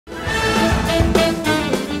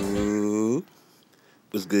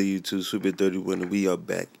What's good, YouTube? Super 31, and we are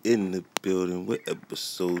back in the building with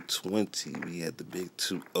episode 20. We had the big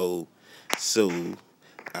 2-0. So,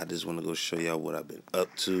 I just want to go show y'all what I've been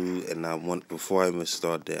up to. And before I even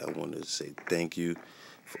start that, I want to say thank you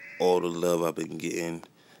for all the love I've been getting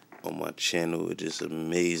on my channel. It's just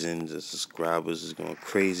amazing. The subscribers is going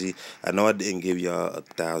crazy. I know I didn't give y'all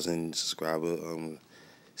 1,000 subscriber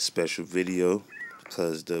special video,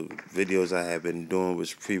 because the videos I have been doing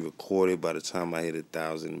was pre-recorded. By the time I hit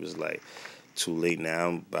 1,000, it was like too late now.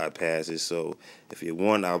 I'm bypass it. So if you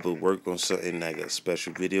want, I will work on something like a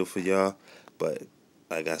special video for y'all. But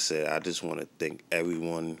like I said, I just want to thank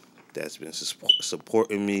everyone that's been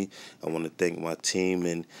supporting me. I want to thank my team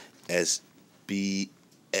and SBL.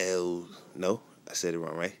 No, I said it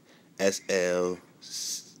wrong, right? SLBC.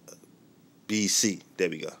 There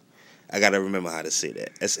we go. I gotta remember how to say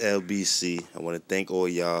that. SLBC. I want to thank all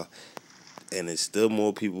y'all. And there's still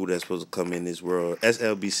more people that's supposed to come in this world.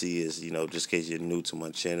 SLBC is, just in case you're new to my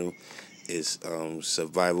channel, is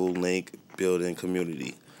Survival Link Building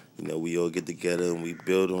Community. We all get together and we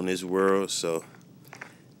build on this world. So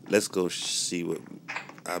let's go see what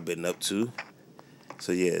I've been up to.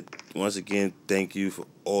 So yeah, once again, thank you for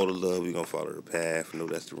all the love. We're gonna follow the path. No,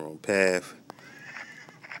 that's the wrong path.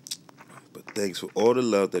 But thanks for all the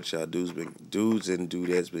love that y'all dudes and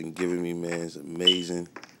dudettes been giving me, man. It's amazing.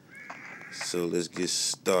 So let's get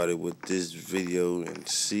started with this video and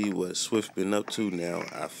see what Swift been up to now.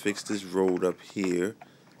 I fixed this road up here,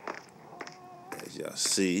 as y'all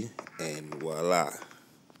see, and voila.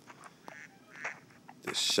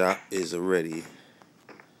 The shop is ready.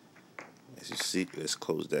 As you see, let's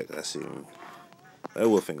close that. I see that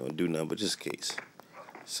wolf ain't gonna do nothing, but just in case.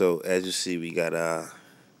 So as you see, we got our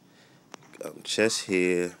chest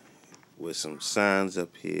here with some signs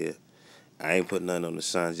up here. I ain't put nothing on the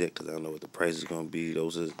signs yet because I don't know what the price is going to be.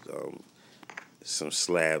 Those are some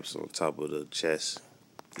slabs on top of the chest.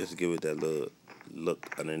 Just to give it that little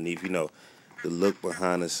look underneath. The look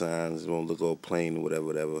behind the signs. It won't look all plain or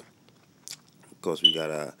whatever. Of course, we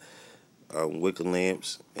got our wicker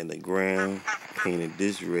lamps in the ground. Painted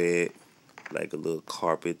this red like a little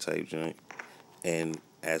carpet type joint. And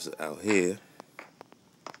as out here,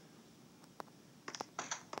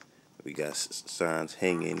 we got signs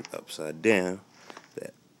hanging upside down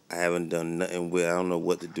that I haven't done nothing with. I don't know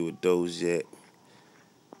what to do with those yet.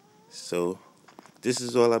 So this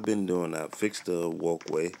is all I've been doing. I fixed the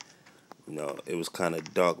walkway. It was kind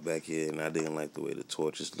of dark back here and I didn't like the way the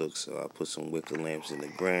torches look. So I put some wicker lamps in the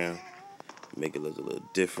ground. Make it look a little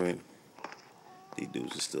different. These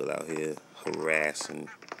dudes are still out here harassing,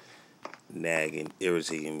 nagging,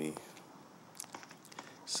 irritating me.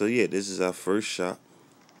 So yeah, this is our first shop,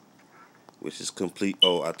 which is complete.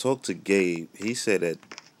 Oh, I talked to Gabe. He said that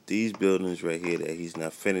these buildings right here that he's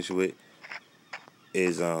not finished with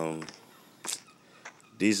is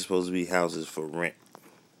these are supposed to be houses for rent.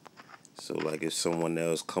 So like if someone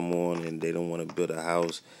else come on and they don't want to build a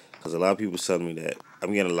house, because a lot of people telling me that.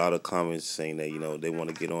 I'm getting a lot of comments saying that they want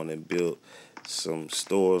to get on and build some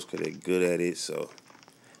stores because they're good at it. So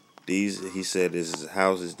he said this is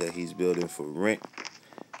houses that he's building for rent.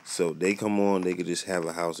 So they come on, they could just have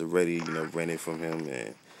a house already, rent it from him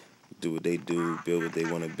and do what they do, build what they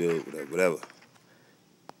want to build, whatever.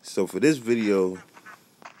 So for this video,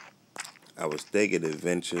 I was thinking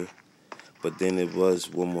adventure, but then it was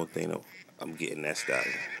one more thing. I'm getting that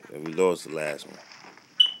started, and we lost the last one.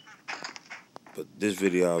 But this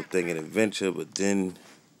video, I was thinking adventure, but then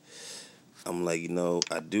I'm like,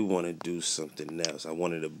 I do want to do something else. I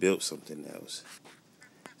wanted to build something else,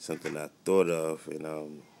 something I thought of, and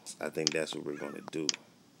I think that's what we're going to do.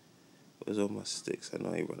 Where's all my sticks? I know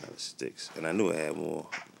I ain't run out of sticks. And I knew I had more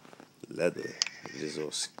leather. It's just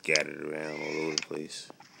all scattered around all over the place.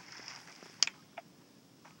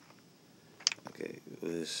 Okay,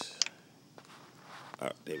 this.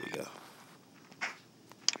 Alright, there we go.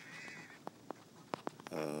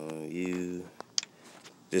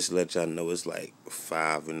 Just to let y'all know, it's like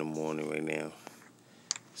 5 in the morning right now.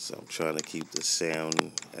 So I'm trying to keep the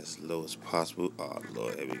sound as low as possible. Oh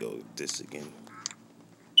Lord, here we go with this again.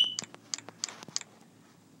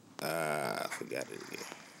 I forgot it again.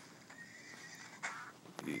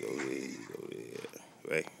 You go there.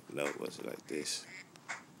 Right? No, was it like this?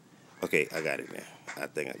 Okay, I got it now. I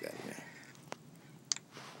think I got it now.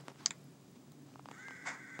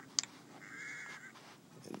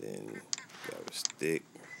 And then grab a stick.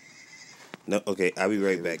 No, okay, I'll be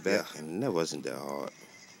right back. And that wasn't that hard.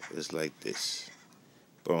 It's like this.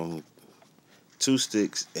 Boom. 2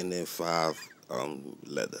 sticks and then 5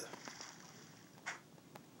 leather.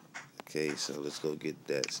 Okay, so let's go get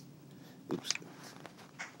that. Oops.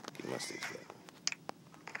 Get my sticks back.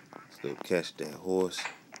 go catch that horse.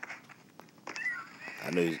 I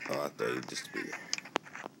know he's. Oh, I thought he was just be.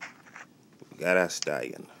 We got our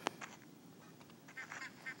stallion.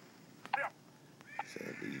 So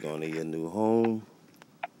you going to your new home.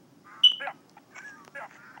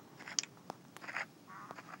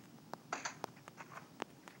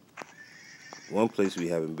 One place we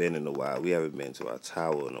haven't been in a while. We haven't been to our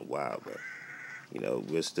tower in a while, but you know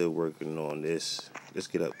we're still working on this. Let's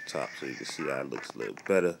get up top so you can see how it looks a little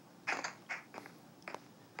better.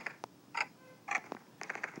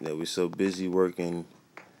 You know, we're so busy working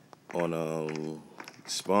on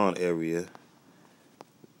spawn area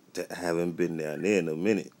that I haven't been down there in a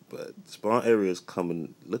minute. But spawn area is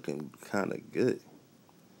coming, looking kind of good.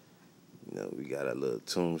 You know, we got a little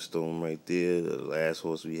tombstone right there. The last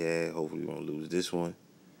horse we had. Hopefully we won't lose this one.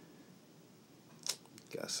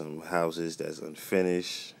 Got some houses that's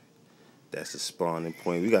unfinished. That's the spawning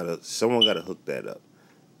point. Someone gotta hook that up.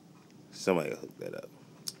 Somebody gotta hook that up.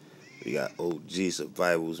 We got OG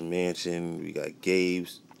Survival's mansion. We got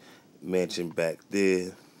Gabe's mansion back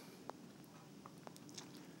there.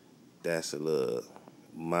 That's a little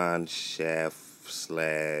mine shaft /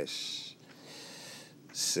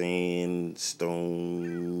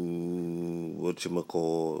 sandstone,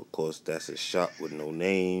 whatchamacall. Of course, that's a shop with no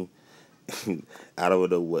name. I don't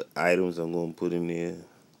know what items I'm going to put in there.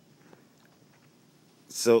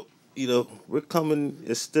 So, you know, we're coming.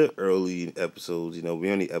 It's still early in episodes. You know,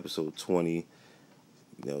 we're only episode 20.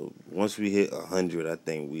 You know, once we hit 100, I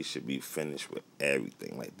think we should be finished with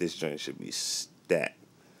everything. Like, this joint should be stacked.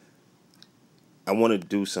 I want to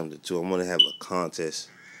do something, too. I want to have a contest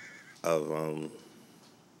of,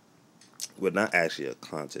 well, not actually a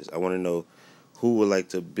contest. I want to know who would like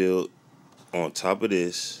to build on top of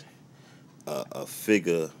this a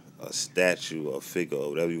figure, a statue, or a figure, or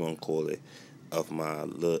whatever you want to call it, of my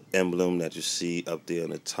little emblem that you see up there on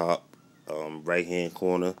the top right-hand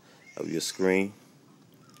corner of your screen.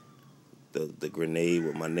 The grenade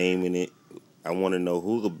with my name in it. I want to know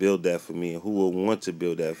who will build that for me and who will want to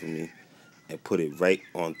build that for me and put it right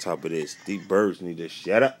on top of this. These birds need to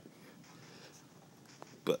shut up.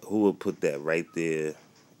 But who will put that right there?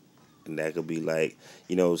 And that could be like,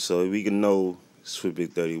 you know, so we can know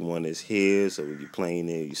SurvivalCraft is here. So when you're playing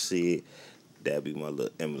there, you see it. That'd be my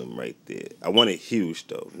little emblem right there. I want it huge,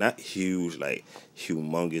 though. Not huge, like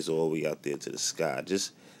humongous all the way out there to the sky.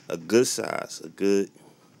 Just a good size. A good,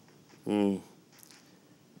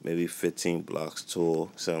 maybe 15 blocks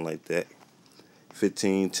tall. Something like that.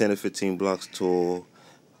 10 or 15 blocks tall.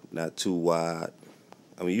 Not too wide.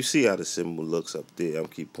 I mean, you see how the symbol looks up there. I'm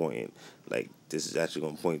keep pointing. Like, this is actually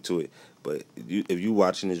going to point to it. But if you're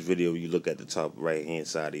watching this video, you look at the top right-hand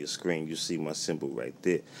side of your screen, you see my symbol right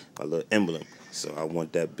there, my little emblem. So I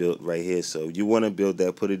want that built right here. So if you want to build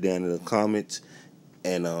that, put it down in the comments.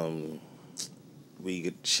 And we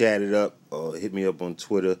could chat it up or hit me up on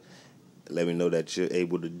Twitter. Let me know that you're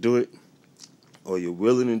able to do it or you're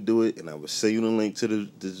willing to do it. And I will send you the link to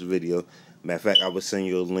this video. Matter of fact, I will send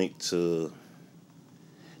you a link to...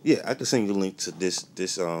 Yeah, I can send you a link to this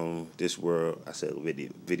world. I said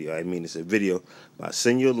video. I mean, it's a video. But I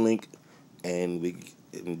send you a link, and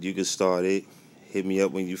you can start it. Hit me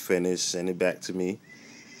up when you finish. Send it back to me,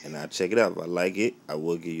 and I'll check it out. If I like it, I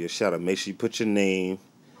will give you a shout out. Make sure you put your name,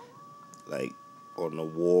 like, on the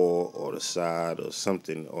wall or the side or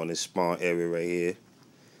something on this spawn area right here.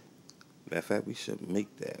 Matter of fact, we should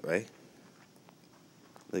make that, right?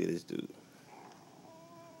 Look at this dude.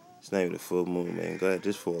 It's not even a full moon, man. Go ahead,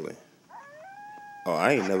 just fall in. Oh,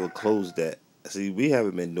 I ain't never closed that. See, we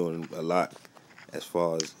haven't been doing a lot as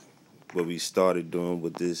far as what we started doing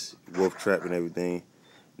with this wolf trap and everything.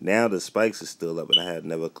 Now the spikes are still up, and I had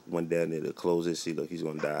never went down there to close it. See, look, he's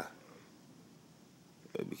going to die.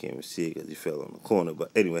 But we can't even see it because he fell on the corner.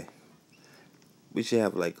 But anyway, we should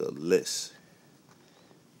have like a list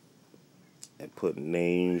and put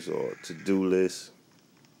names or to-do lists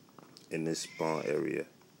in this spawn area.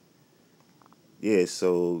 Yeah,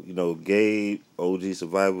 so, you know, Gabe, OG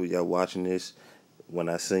Survival, y'all watching this. When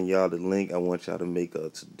I send y'all the link, I want y'all to make a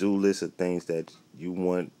to-do list of things that you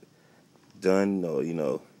want done, or,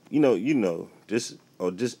 just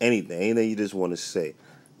anything you just want to say.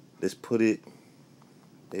 Let's put it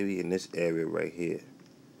maybe in this area right here.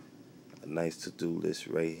 A nice to-do list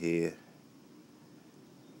right here.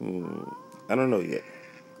 I don't know yet.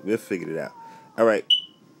 We'll figure it out. All right.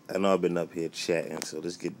 I know I've been up here chatting, so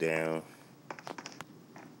let's get down.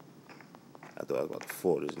 I thought I was about to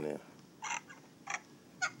fall this now.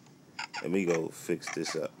 Let me go fix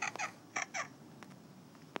this up.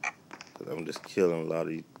 Cause I'm just killing a lot of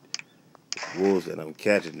these wolves that I'm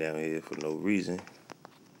catching down here for no reason.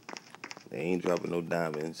 They ain't dropping no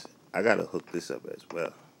diamonds. I gotta hook this up as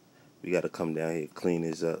well. We gotta come down here, clean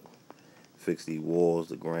this up, fix these walls,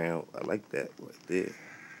 the ground. I like that right there.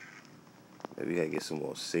 Maybe we gotta get some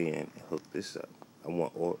more sand and hook this up. I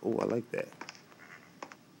want oil. Oh, I like that.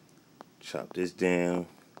 Chop this down.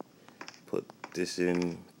 Put this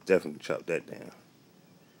in. Definitely chop that down.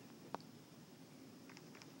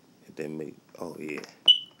 And then make. Oh yeah.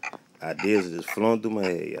 Ideas are just flowing through my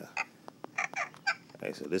head, y'all.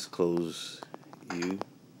 Alright, so let's close you.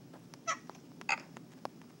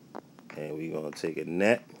 And we're gonna take a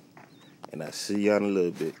nap. And I see y'all in a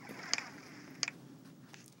little bit.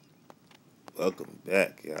 Welcome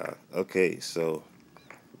back, y'all. Okay, so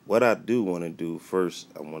what I do want to do first,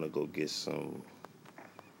 I want to go get some.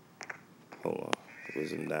 Hold on, where's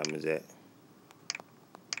some diamonds at?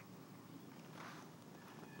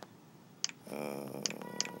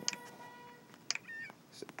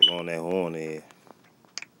 Blowing that horn in.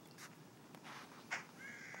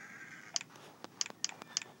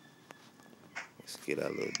 Let's get our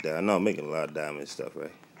little diamond. No, I'm making a lot of diamond stuff,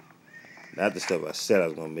 right? Not the stuff I said I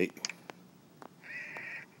was gonna make.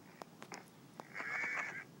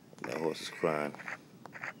 That horse is crying.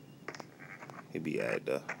 He be alright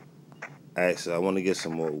though. Alright, so I want to get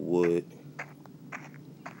some more wood.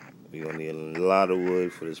 We're gonna need a lot of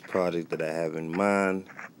wood for this project that I have in mind.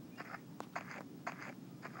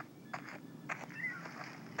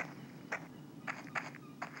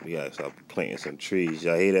 We gotta start planting some trees.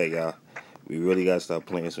 Y'all hear that, y'all? We really gotta start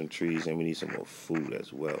planting some trees, and we need some more food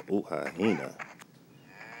as well. Oh, hyena.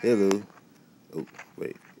 Hello. Oh,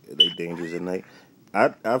 wait. Are they dangerous at night?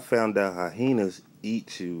 I found out hyenas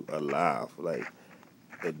eat you alive. Like,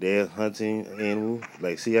 if they're hunting an animal,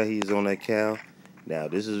 like, see how he's on that cow? Now,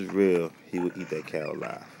 this is real. He would eat that cow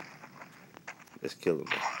alive. Let's kill him.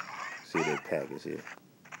 See that pack is here.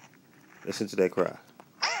 Listen to that cry.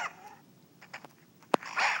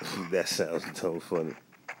 That sounds so funny.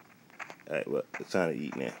 Alright, well, it's time to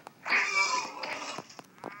eat now.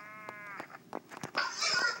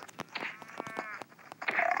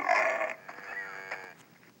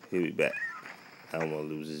 He'll be back. I don't want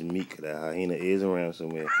to lose his meat because that hyena is around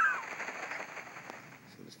somewhere.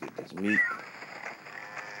 So let's get this meat.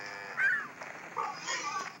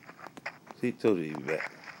 See, told you he'd be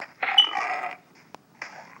back.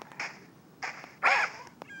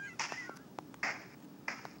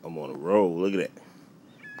 I'm on a roll. Look at that.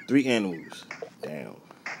 3 animals down.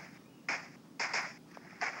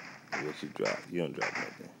 What you drop? You don't drop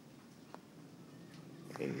nothing.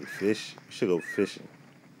 Any fish? You should go fishing.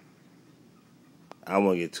 I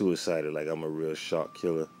won't get too excited like I'm a real shark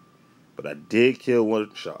killer. But I did kill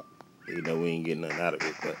one shark. You know, we ain't getting nothing out of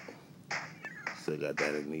it, but still got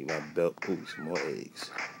that underneath my belt. Ooh, some more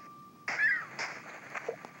eggs.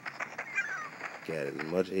 Got as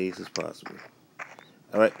much eggs as possible.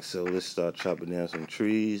 Alright, so let's start chopping down some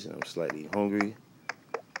trees. I'm slightly hungry.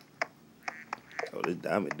 Oh, this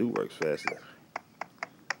diamond do works faster.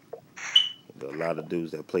 A lot of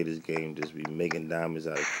dudes that play this game just be making diamonds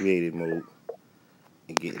out of creative mode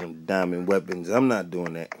and getting them diamond weapons. I'm not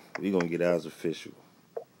doing that. We're going to get ours official.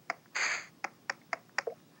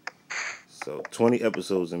 So 20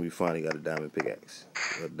 episodes and we finally got a diamond pickaxe.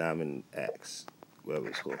 Or diamond axe. Whatever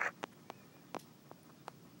it's called.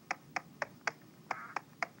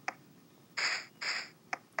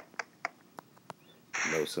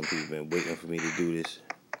 I know some people been waiting for me to do this.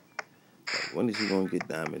 Like, when is he going to get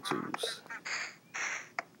diamond tools?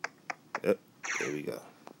 Yep, there we go.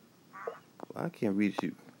 Well, I can't reach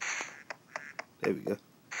you. There we go.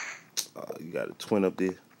 You got a twin up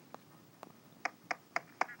there.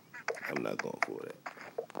 I'm not going for that.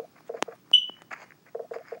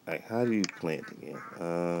 Alright, how do you plant again?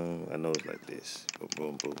 I know it's like this.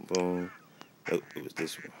 Boom, boom, boom, boom. Oh, it was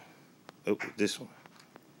this one. Oh, it was this one.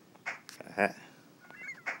 Aha.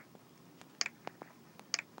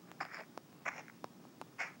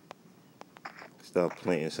 Start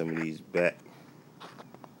planting some of these back.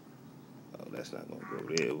 Oh, that's not gonna go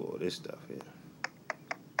there with all this stuff here.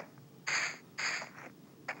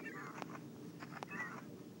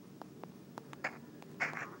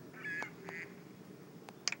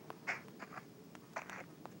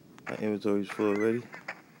 My inventory's full already.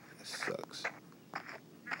 That sucks.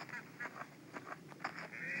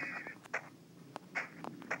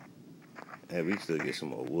 And we still get some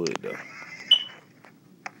more wood though.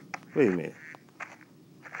 Wait a minute.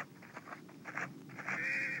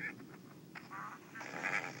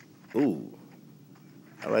 Ooh,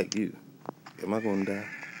 I like you. Am I gonna die?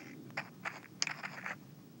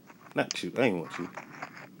 Not you. I ain't want you.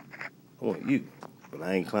 I want you. But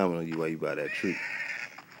I ain't climbing on you while you by that tree.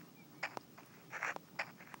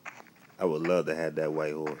 I would love to have that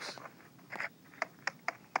white horse.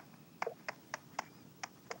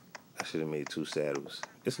 I should have made 2 saddles.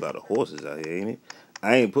 It's a lot of horses out here, ain't it?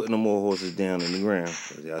 I ain't putting no more horses down in the ground.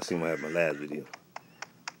 Y'all seen what happened in my last video.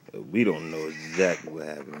 We don't know exactly what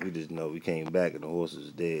happened. We just know we came back and the horse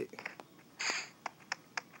was dead.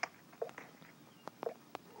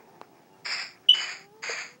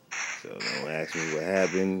 So don't ask me what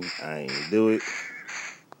happened. I ain't do it.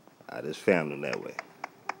 I just found them that way.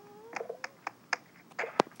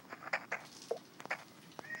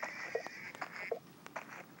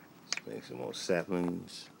 Let's make some more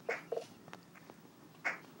saplings.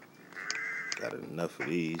 Got enough of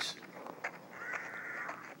these.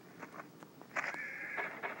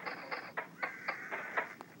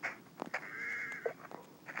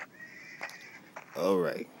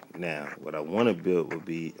 Alright, now what I want to build would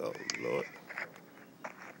be, oh Lord.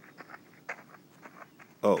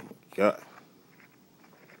 Oh my God.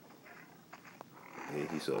 Yeah,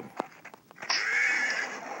 he saw me.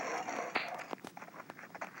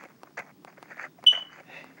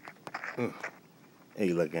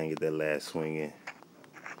 Hey, lucky I didn't get that last swing in.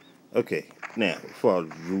 Okay, now, before I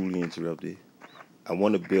was rudely interrupted, I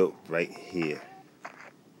want to build right here.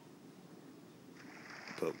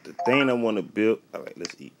 But the thing I want to build, alright,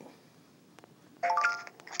 let's eat.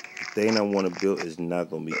 The thing I want to build is not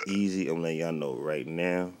going to be easy. I'm letting y'all know right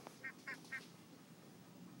now.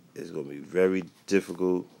 It's going to be very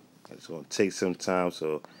difficult. It's going to take some time,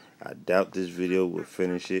 so I doubt this video will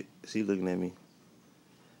finish it. Is he looking at me?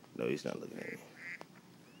 No, he's not looking at me.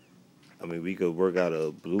 I mean, we could work out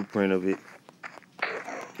a blueprint of it.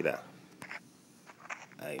 Get out.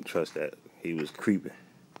 I ain't trust that. He was creeping.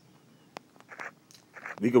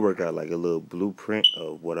 We could work out like a little blueprint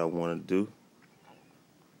of what I want to do.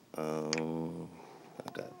 I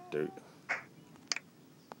got dirt.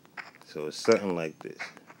 So it's something like this.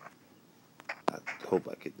 I hope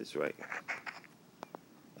I get this right.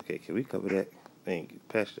 Okay, can we cover that? Thank you.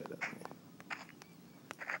 Patch that up, man.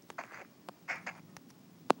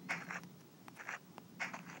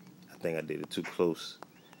 I think I did it too close.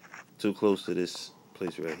 Too close to this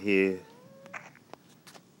place right here.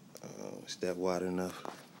 Is that wide enough?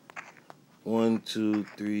 1, 2,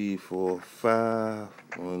 3, 4, 5.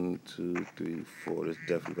 1, 2, 3, 4. This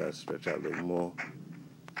definitely got to stretch out a little more.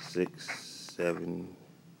 6, 7,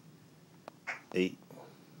 8.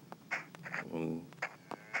 1,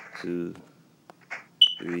 2,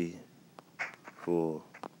 3, 4,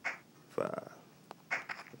 5.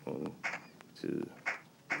 1, 2,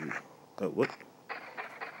 3. Oh, what?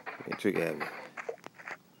 Trick at me.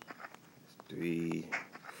 3,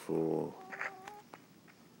 4,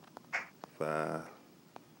 5,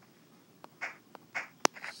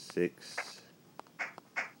 6,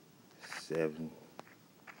 7.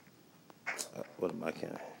 What am I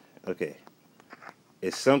counting? Okay.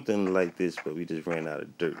 It's something like this, but we just ran out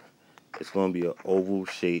of dirt. It's going to be an oval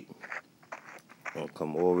shape. Going to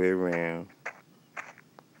come all the way around.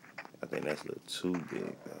 I think that's a little too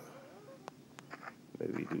big, though.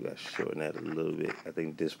 Maybe we do got to shorten that a little bit. I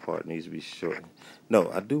think this part needs to be shortened. No,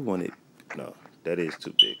 I do want it. No, that is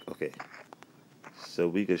too big. Okay. So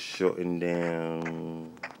we could shorten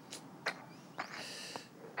down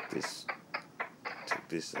this. Take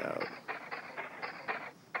this out.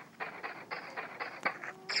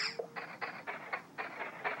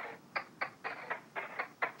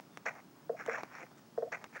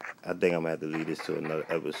 I think I'm going to have to lead this to another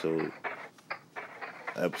episode.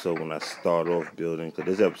 Episode when I start off building. Because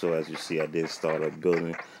this episode, as you see, I did start off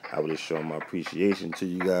building. I was just showing my appreciation to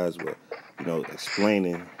you guys. But, you know,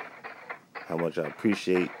 explaining how much I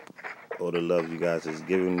appreciate all the love you guys has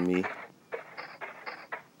given me.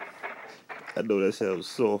 I know that sounds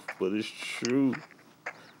soft, but it's true.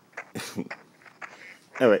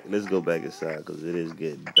 Alright, let's go back inside because it is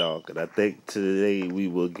getting dark. And I think today we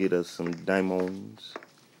will get us some diamonds.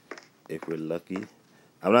 If we're lucky.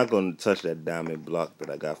 I'm not going to touch that diamond block that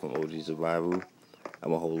I got from OG Survival. I'm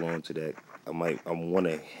going to hold on to that. I want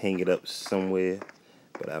to hang it up somewhere,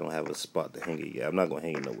 but I don't have a spot to hang it yet. I'm not going to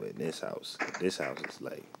hang it nowhere in this house. This house is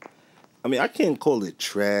like, I mean, I can't call it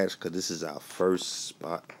trash because this is our first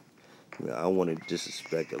spot. You know, I want to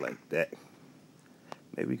disrespect it like that.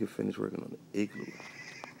 Maybe we can finish working on the igloo.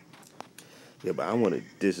 Yeah, but I want to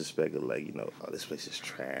disrespect it like, you know, oh, this place is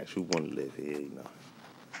trash. Who want to live here, you know?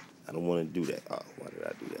 I don't want to do that. Oh, why did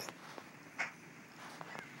I do that?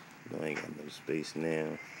 No, I ain't got no space now.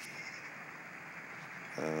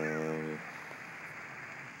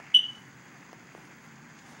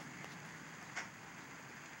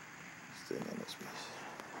 Still got no space.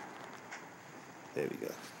 There we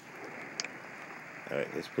go.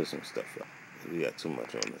 Alright, let's put some stuff up. We got too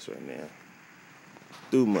much on this right now.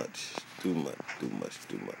 Too much. Come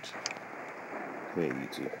here, you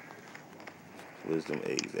two. Where's them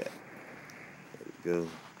eggs at? There we go.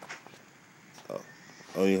 Oh,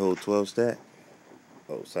 only hold 12 stack?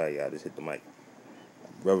 Oh, sorry, y'all. I just hit the mic.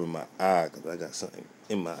 Rubbing my eye because I got something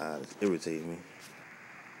in my eye that's irritating me.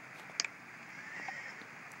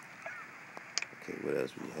 Okay, what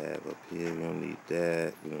else we have up here? We don't need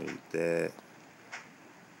that. We don't need that.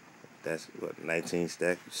 That's what, 19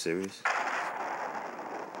 stack? You serious?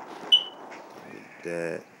 Don't need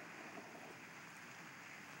that.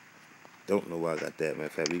 Don't know why I got that. Matter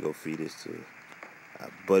of fact, we go feed this to our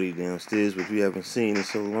buddy downstairs, which we haven't seen in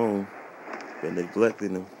so long. Been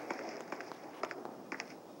neglecting him.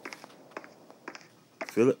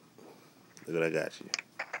 Philip, look what I got you.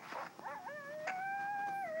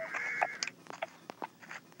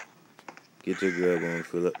 Get your grub on,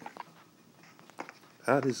 Philip.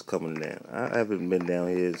 How this coming down? I haven't been down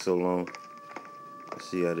here in so long. Let's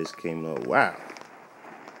see how this came out. Wow.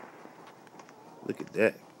 Look at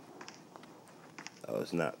that. Oh,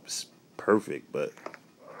 it's not perfect, but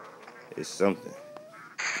it's something.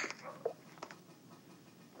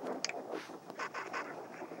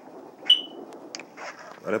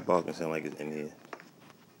 Why that barking sound like it's in here?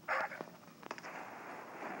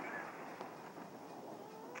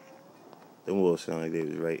 Them wolves sound like they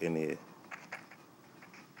was right in here.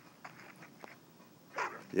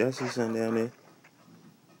 Y'all see something down there?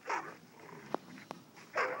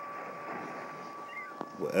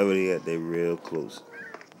 Wherever they at, they real close.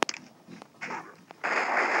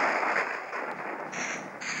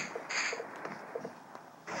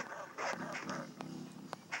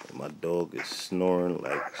 And my dog is snoring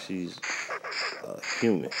like she's a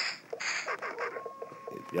human.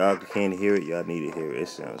 If y'all can't hear it, y'all need to hear it. It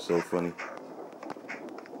sounds so funny.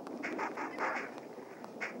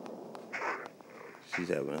 She's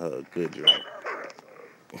having her a good dream.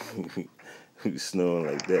 Who's snoring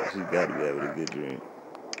like that? She gotta be having a good dream.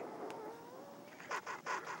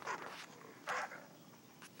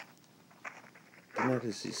 Didn't I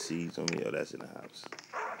just see seeds on me? Oh, that's in the house.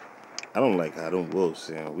 I don't like how them wolves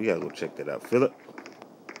sound. We gotta go check that out. Philip,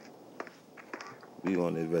 we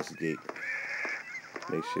gonna investigate.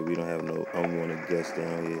 Make sure we don't have no unwanted guests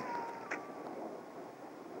down here.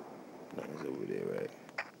 No, it's over there, right?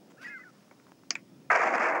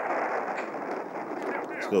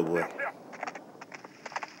 Let's go, boy.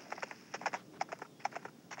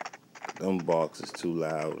 Them barks is too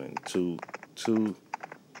loud and too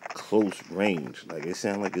close range. Like, it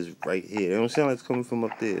sounds like it's right here. It don't sound like it's coming from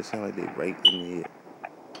up there. It sounds like they right in here.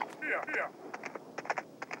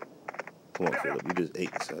 Come on, Philip. You just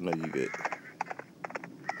ate, so I know you good.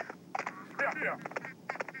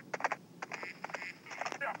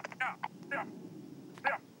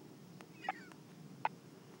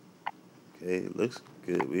 Okay, it looks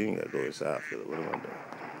good. We ain't gotta go inside, Philip. What am I doing?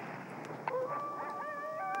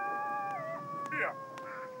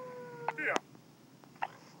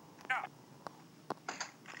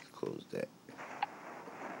 Let's close that.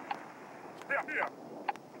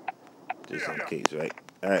 Just in case, right?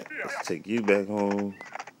 Alright, let's take you back home.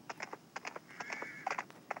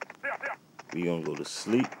 We gonna go to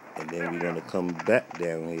sleep, and then we gonna come back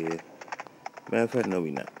down here. Matter of fact, no,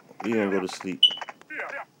 we not. We gonna go to sleep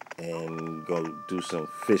and go do some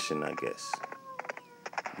fishing, I guess.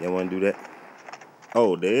 Y'all wanna do that?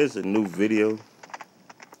 Oh, there is a new video.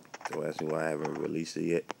 Don't ask me why I haven't released it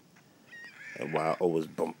yet. And why I always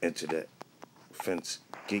bump into that fence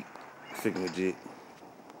gate thingamajig.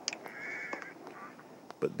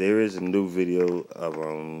 But there is a new video of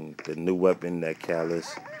the new weapon that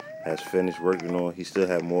Callus has finished working on. He still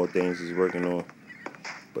have more things he's working on.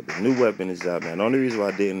 But the new weapon is out now. The only reason why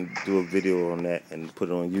I didn't do a video on that and put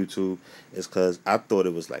it on YouTube is because I thought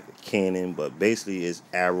it was like a cannon. But basically it's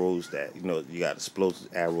arrows that, you know, you got explosive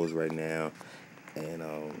arrows right now. And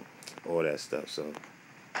all that stuff. So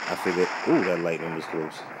I figured, ooh, that lightning was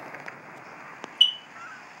close.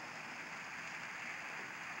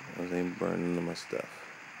 I ain't burning into my stuff.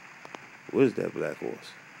 Where's that black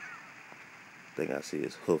horse? I think I see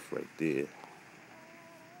his hoof right there.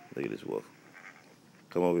 Look at this wolf.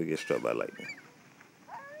 Come over and get struck by lightning.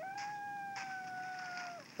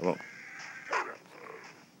 Come on.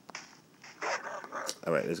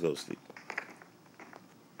 Alright, let's go to sleep.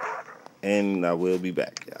 And I will be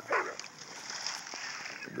back, y'all.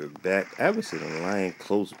 We're back. I haven't seen a lion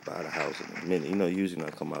close by the house in a minute. You know, usually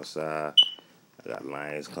when I come outside, I got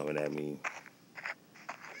lions coming at me.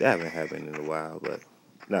 That haven't happened in a while, but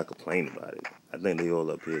not complaining about it. I think they all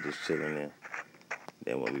up here just chilling there.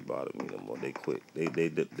 They won't be bothering me no more. They quit.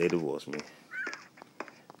 They divorced me.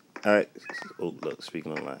 Alright. Oh, look,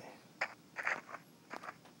 speaking online.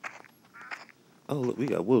 Oh, look, we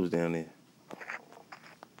got wolves down there.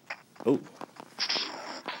 Oh.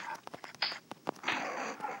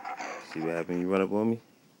 See what happened? You run up on me?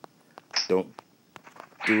 Don't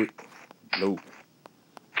do it. No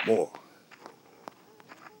more.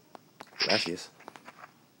 Gracias.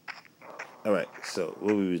 Alright, so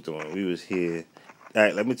what we was doing? We was here.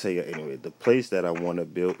 Alright, let me tell you anyway. The place that I want to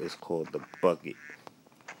build is called the Bucket.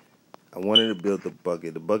 I wanted to build the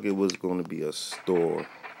Bucket. The Bucket was going to be a store.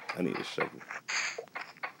 I need a shovel.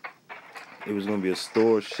 It was going to be a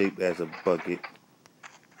store shaped as a bucket.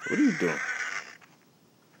 What are you doing?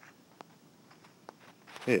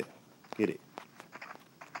 Here, get it.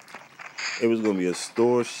 It was going to be a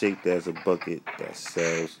store shaped as a bucket that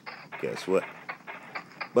sells, guess what?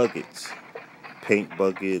 Buckets. Paint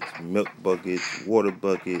buckets, milk buckets, water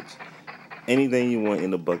buckets. Anything you want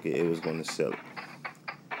in a bucket, it was going to sell it.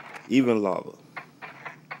 Even lava.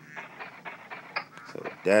 So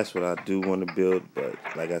that's what I do want to build, but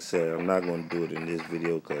like I said, I'm not going to do it in this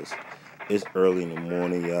video because it's early in the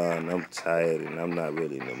morning, y'all, and I'm tired and I'm not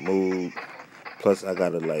really in the mood. Plus, I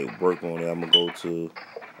gotta like work on it. I'm gonna go to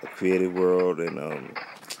a creative world and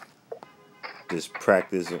just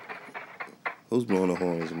practice. Who's blowing the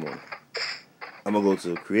horn this morning? I'm gonna go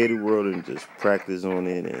to a creative world and just practice on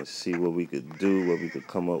it and see what we could do, what we could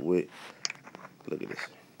come up with. Look at this.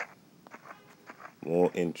 More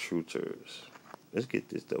intruders. Let's get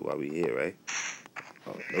this though while we here, right?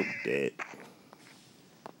 Oh, nope, dead.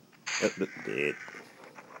 Nope, dead.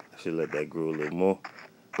 I should let that grow a little more.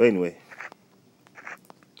 But anyway,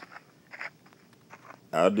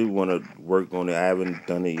 I do want to work on it. I haven't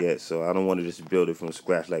done it yet, so I don't want to just build it from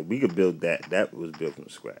scratch. Like, we could build that. That was built from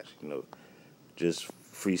scratch, you know. Just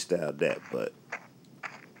freestyle that. But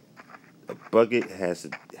a bucket has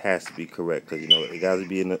to be correct because, you know, it got to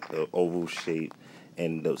be in an oval shape.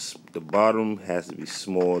 And the bottom has to be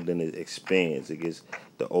small, then it expands.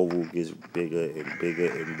 The oval gets bigger and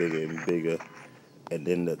bigger and bigger and bigger. And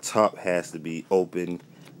then the top has to be open.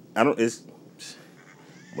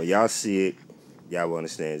 When y'all see it, y'all will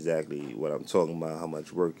understand exactly what I'm talking about, how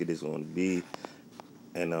much work it is going to be.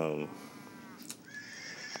 And I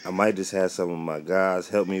might just have some of my guys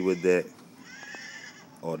help me with that.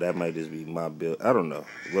 Or that might just be my build. I don't know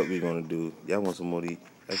what we're going to do. Y'all want some more to eat?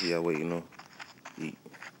 Actually, y'all waiting on. Eat.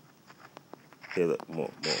 Here, look,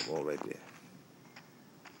 more right there.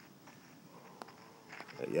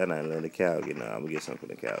 Y'all not letting the cow get now. I'm going to get something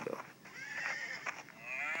for the cow, though.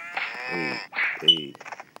 Hey.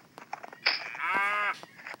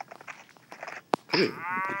 Come here.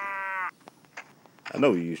 I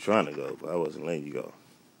know where you was trying to go, but I wasn't letting you go.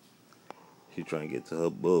 She trying to get to her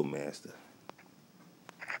bull master.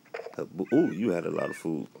 Ooh, you had a lot of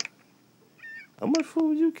food. How much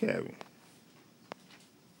food you carrying?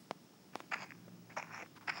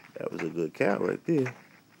 That was a good cow right there.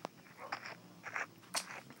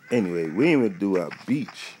 Anyway, we didn't even do our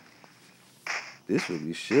beach. This would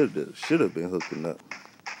be should have been hooking up.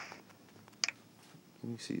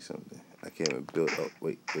 Let me see something. I can't even build. Oh,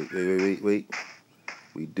 wait.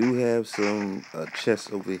 We do have some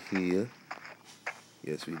chests over here.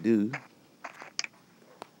 Yes, we do.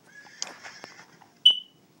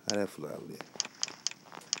 How'd that fly over there?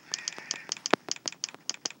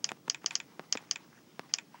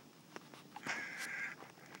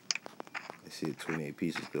 I see 28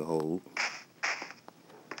 pieces to hold.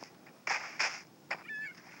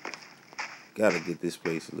 Gotta get this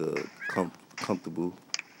place a little comfortable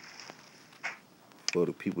for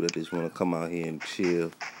the people that just want to come out here and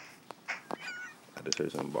chill. I just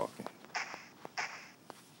heard something barking.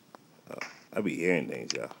 I be hearing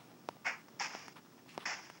things, y'all.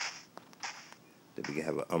 Then we can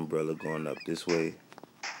have an umbrella going up this way.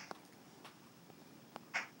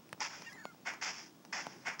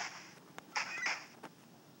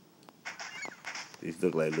 These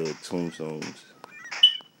look like little tombstones.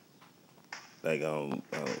 Like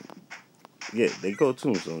yeah, they call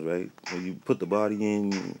tombstones, right? When you put the body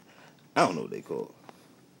in, I don't know what they call.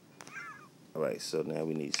 All right, so now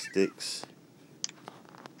we need sticks.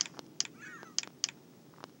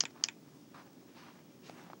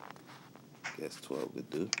 Guess 12 would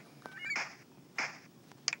do.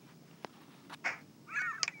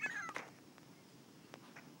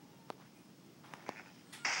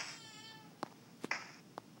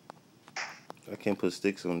 I can't put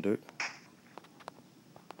sticks on dirt.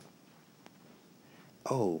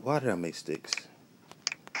 Oh, why did I make sticks?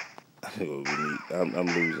 I know what we need. I'm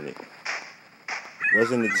losing it.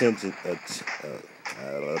 Wasn't intention.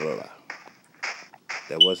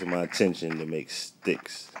 That wasn't my intention to make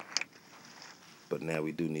sticks. but now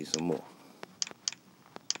we do need some more.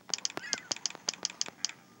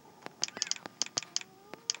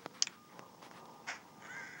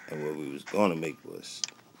 And what we was gonna make was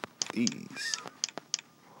these.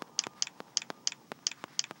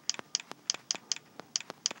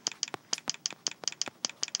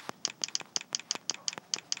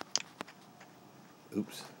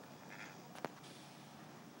 Oops.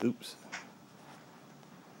 Oops.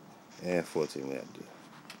 And 14 we have to do.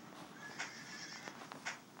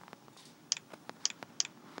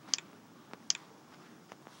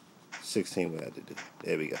 16 we have to do.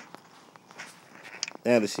 There we go.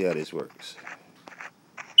 Now let's see how this works.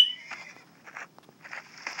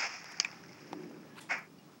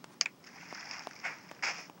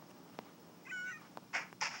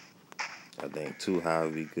 I think 2 high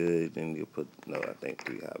would be good. Then you put, no, I think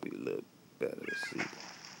 3 high would be a little better. Let's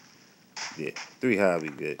see. Yeah, 3 high would be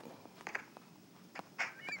good.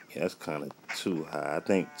 Yeah, that's kind of too high. I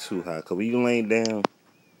think too high. Because when you laying down,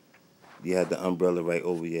 you have the umbrella right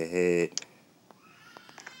over your head.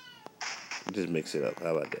 Just mix it up.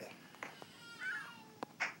 How about that?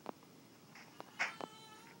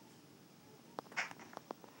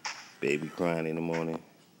 Baby crying in the morning.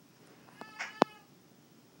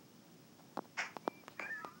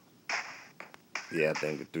 Yeah, I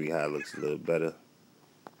think the 3 high looks a little better.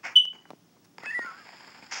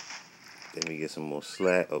 Then we get some more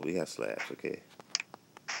slab. Oh, we have slabs, okay.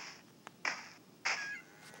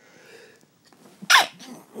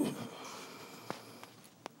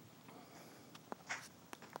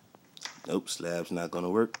 Nope, slab's not gonna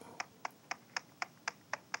work.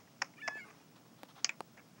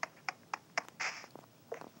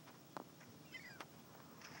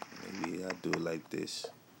 Maybe I'll do it like this.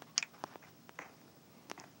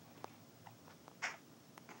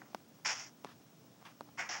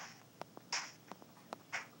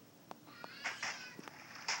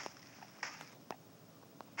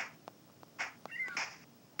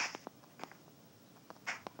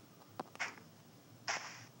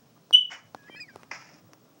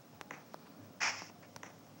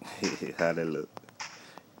 How that look?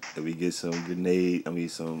 If we get some grenade,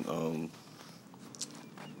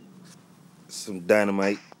 some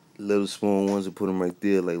dynamite, little small ones, and put them right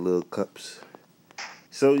there like little cups.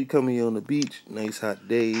 So you come here on the beach, nice hot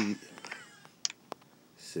day.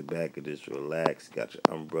 Sit back and just relax. Got your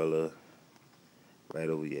umbrella right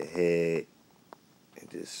over your head,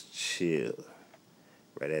 and just chill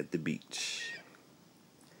right at the beach,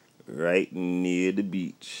 right near the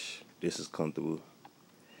beach. This is comfortable.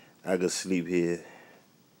 I could sleep here.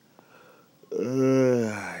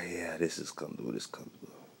 Yeah, this is comfortable. This is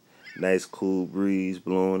comfortable. Nice cool breeze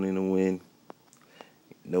blowing in the wind.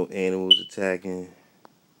 No animals attacking.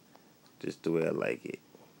 Just the way I like it.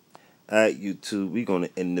 Alright, YouTube, we're going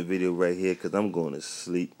to end the video right here because I'm going to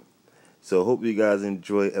sleep. So, hope you guys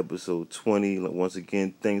enjoy episode 20. Once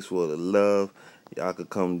again, thanks for the love. Y'all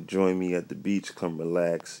could come join me at the beach. Come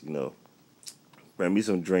relax. You know, bring me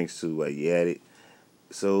some drinks too while you at it.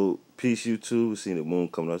 So, peace, YouTube. We're seeing the moon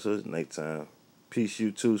coming up, so it's nighttime. Peace,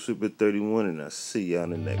 YouTube. Super 31, and I'll see y'all in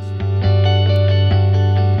the next one.